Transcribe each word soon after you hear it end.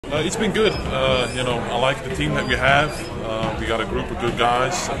It's been good. I like the team that we have. We got a group of good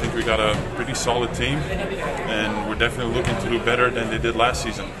guys. I think we got a pretty solid team, and we're definitely looking to do better than they did last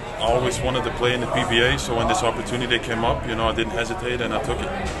season. I always wanted to play in the PBA, so when this opportunity came up, I didn't hesitate and I took it.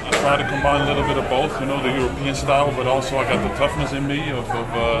 I try to combine a little bit of both, the European style, but also I got the toughness in me of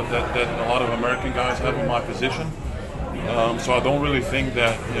that a lot of American guys have in my position. So I don't really think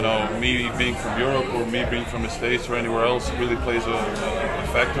that me being from Europe or me being from the States or anywhere else really plays a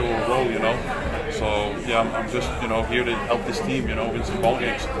factor or a role. So yeah, I'm just here to help this team win some ball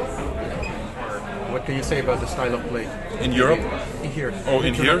games. What can you say about the style of play in Europe? Here. Oh,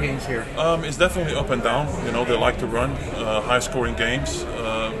 in here? Games here. It's definitely up and down. They like to run high-scoring games,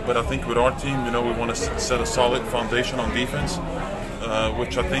 but I think with our team, we want to set a solid foundation on defense,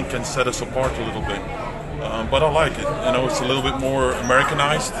 which I think can set us apart a little bit. But I like it. It's a little bit more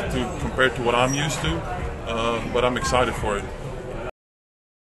Americanized compared to what I'm used to, but I'm excited for it.